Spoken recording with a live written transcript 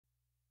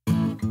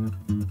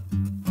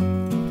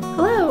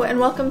and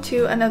welcome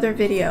to another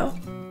video.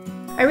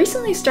 I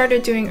recently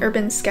started doing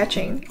urban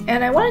sketching,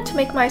 and I wanted to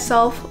make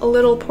myself a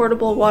little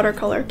portable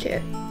watercolor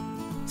kit.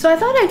 So I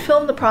thought I'd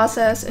film the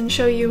process and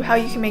show you how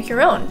you can make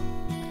your own.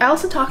 I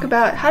also talk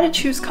about how to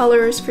choose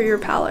colors for your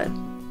palette.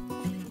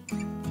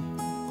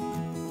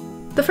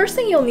 The first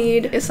thing you'll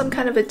need is some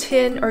kind of a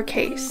tin or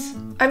case.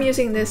 I'm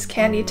using this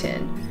candy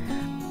tin.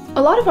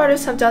 A lot of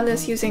artists have done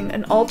this using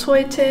an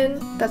Altoid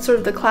tin, that's sort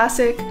of the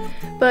classic,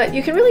 but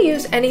you can really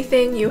use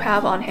anything you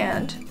have on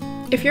hand.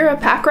 If you're a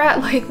pack rat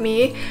like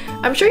me,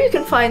 I'm sure you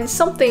can find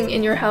something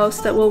in your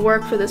house that will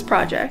work for this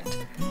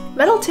project.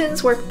 Metal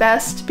tins work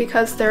best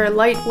because they're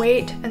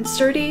lightweight and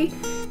sturdy,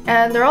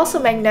 and they're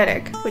also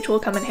magnetic, which will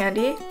come in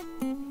handy.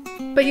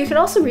 But you can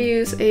also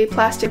reuse a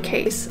plastic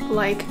case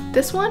like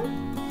this one,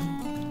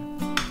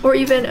 or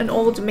even an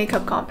old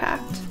makeup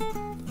compact.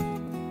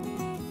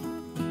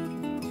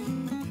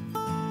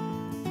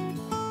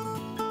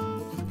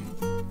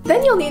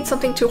 Then you'll need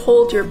something to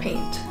hold your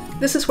paint.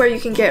 This is where you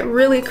can get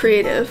really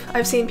creative.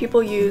 I've seen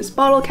people use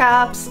bottle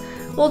caps,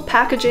 old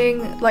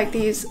packaging like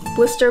these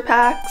blister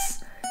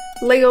packs,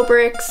 Lego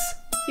bricks.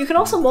 You can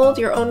also mold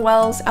your own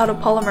wells out of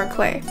polymer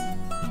clay.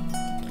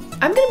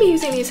 I'm going to be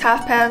using these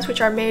half pans,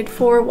 which are made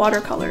for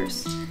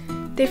watercolors.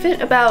 They fit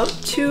about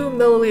 2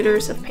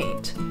 milliliters of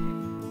paint.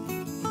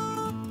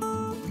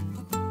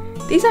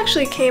 These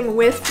actually came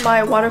with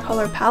my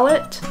watercolor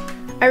palette.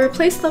 I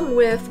replaced them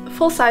with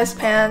full-size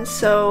pans,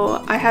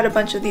 so I had a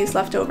bunch of these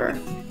left over.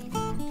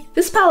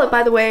 This palette,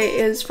 by the way,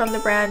 is from the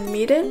brand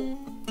Meeden.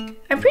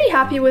 I'm pretty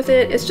happy with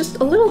it. It's just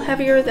a little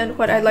heavier than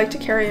what I'd like to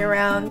carry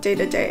around day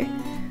to day.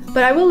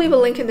 But I will leave a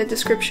link in the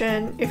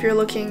description if you're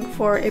looking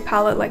for a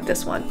palette like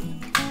this one.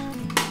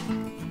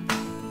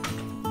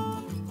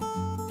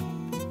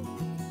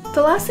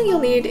 The last thing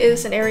you'll need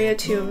is an area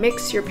to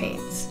mix your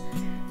paints.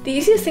 The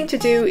easiest thing to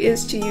do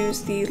is to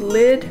use the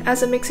lid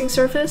as a mixing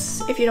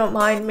surface if you don't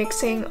mind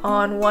mixing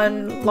on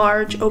one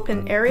large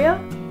open area.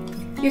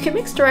 You can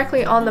mix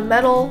directly on the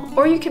metal,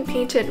 or you can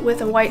paint it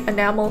with a white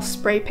enamel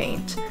spray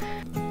paint.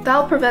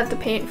 That'll prevent the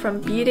paint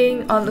from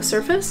beading on the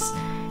surface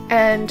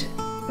and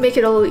make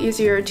it a little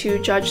easier to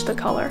judge the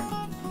color.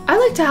 I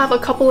like to have a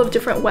couple of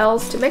different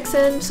wells to mix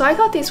in, so I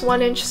got these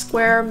 1-inch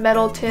square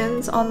metal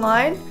tins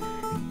online.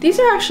 These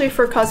are actually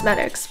for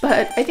cosmetics,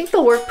 but I think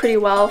they'll work pretty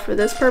well for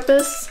this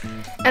purpose.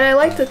 And I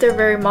like that they're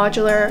very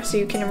modular, so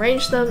you can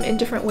arrange them in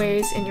different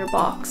ways in your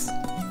box.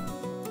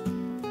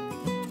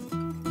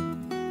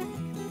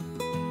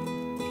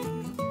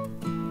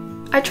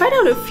 I tried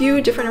out a few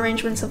different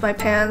arrangements of my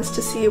pans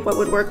to see what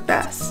would work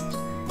best.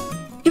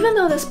 Even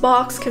though this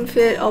box can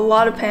fit a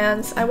lot of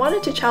pans, I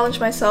wanted to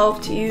challenge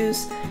myself to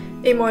use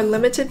a more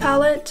limited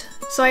palette,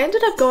 so I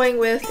ended up going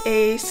with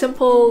a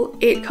simple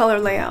 8-color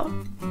layout.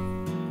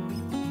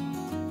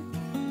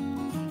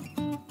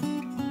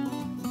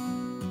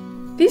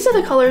 These are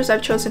the colors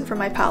I've chosen for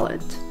my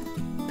palette.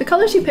 The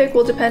colors you pick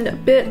will depend a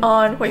bit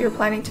on what you're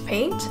planning to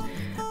paint,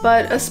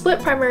 but a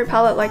split primary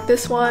palette like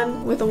this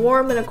one, with a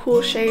warm and a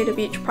cool shade of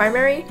each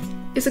primary,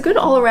 is a good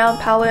all-around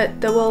palette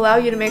that will allow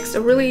you to mix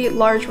a really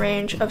large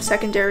range of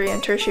secondary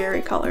and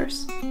tertiary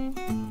colors.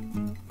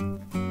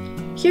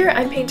 Here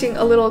I'm painting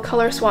a little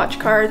color swatch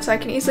card so I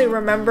can easily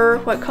remember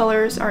what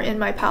colors are in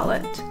my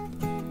palette.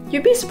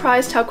 You'd be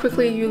surprised how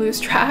quickly you lose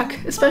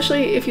track,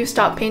 especially if you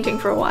stop painting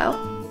for a while.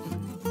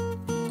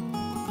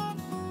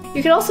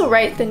 You can also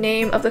write the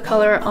name of the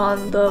color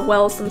on the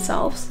wells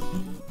themselves.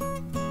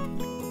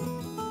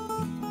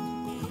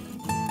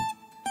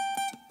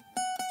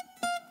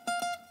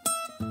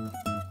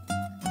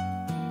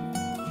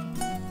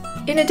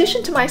 In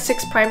addition to my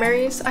 6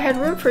 primaries, I had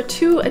room for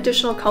 2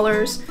 additional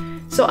colors,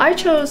 so I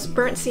chose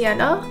burnt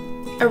sienna,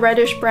 a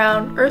reddish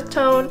brown earth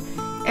tone,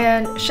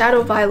 and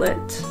shadow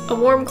violet, a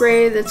warm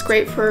gray that's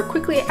great for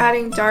quickly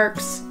adding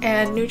darks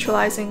and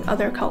neutralizing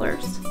other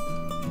colors.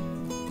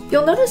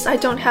 You'll notice I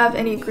don't have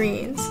any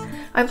greens.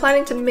 I'm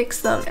planning to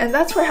mix them, and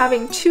that's where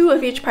having 2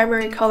 of each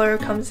primary color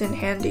comes in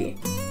handy.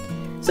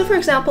 So for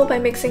example, by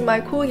mixing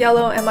my cool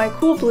yellow and my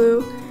cool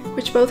blue,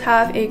 which both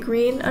have a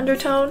green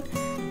undertone,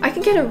 I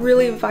can get a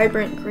really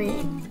vibrant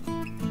green.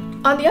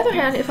 On the other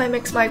hand, if I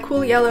mix my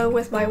cool yellow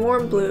with my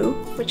warm blue,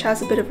 which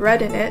has a bit of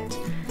red in it,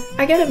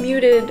 I get a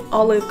muted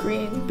olive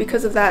green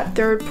because of that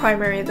 3rd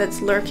primary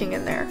that's lurking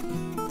in there.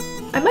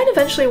 I might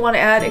eventually want to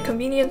add a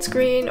convenience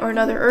green or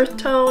another earth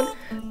tone.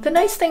 The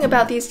nice thing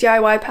about these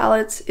DIY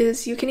palettes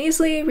is you can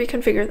easily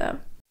reconfigure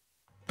them.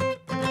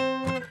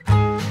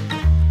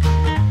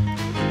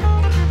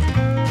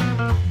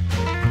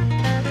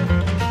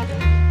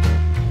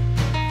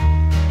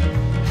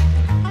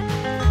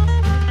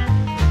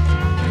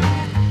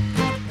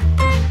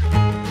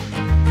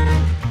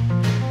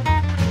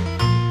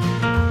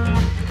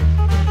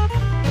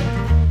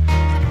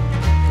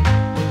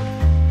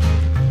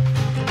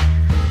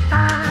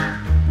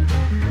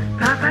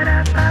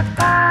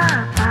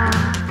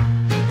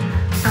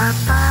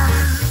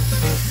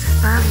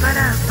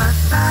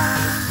 Ba-ba-da-ba-ba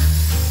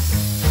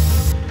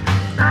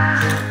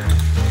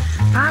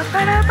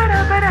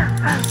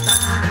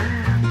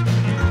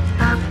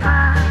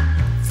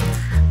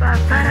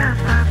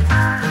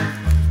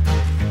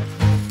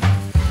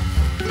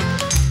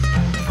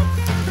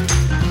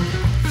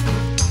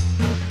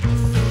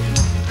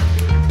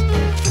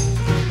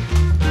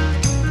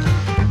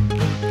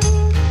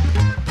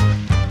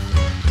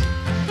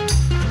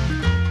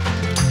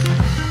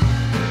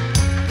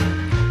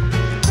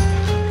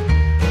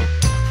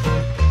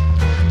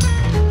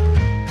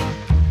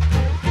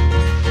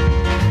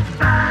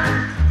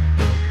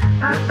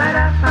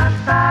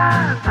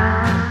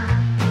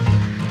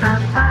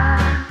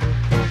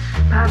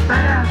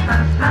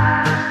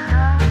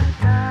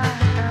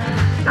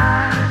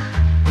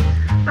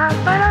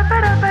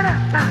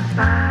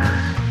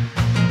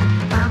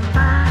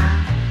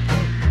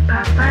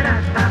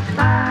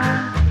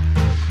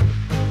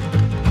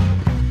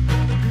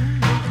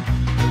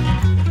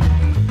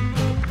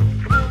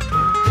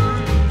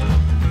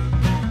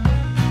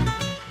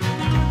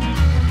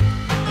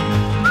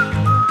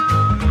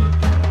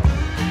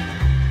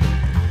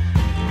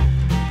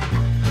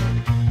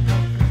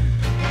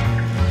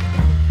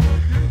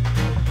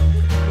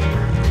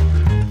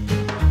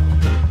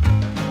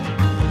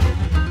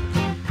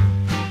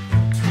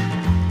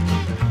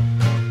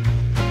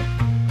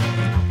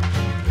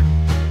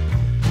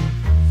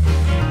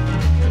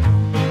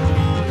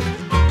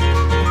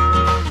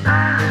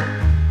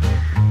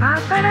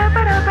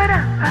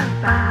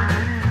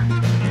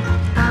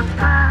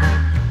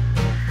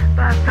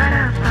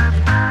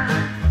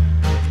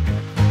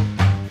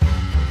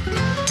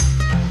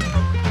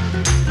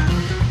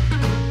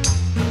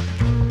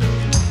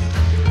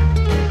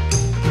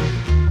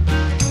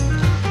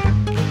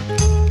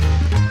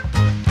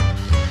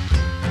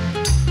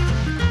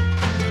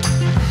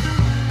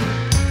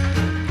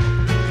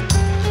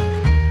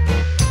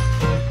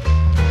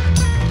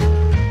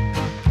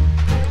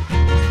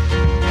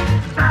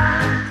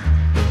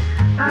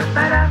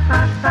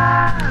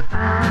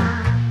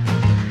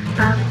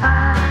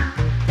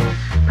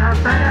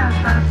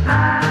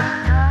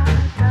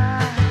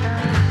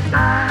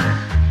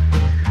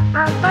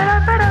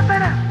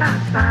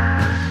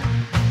Ba-da-ba-da-ba-da-ba-ba.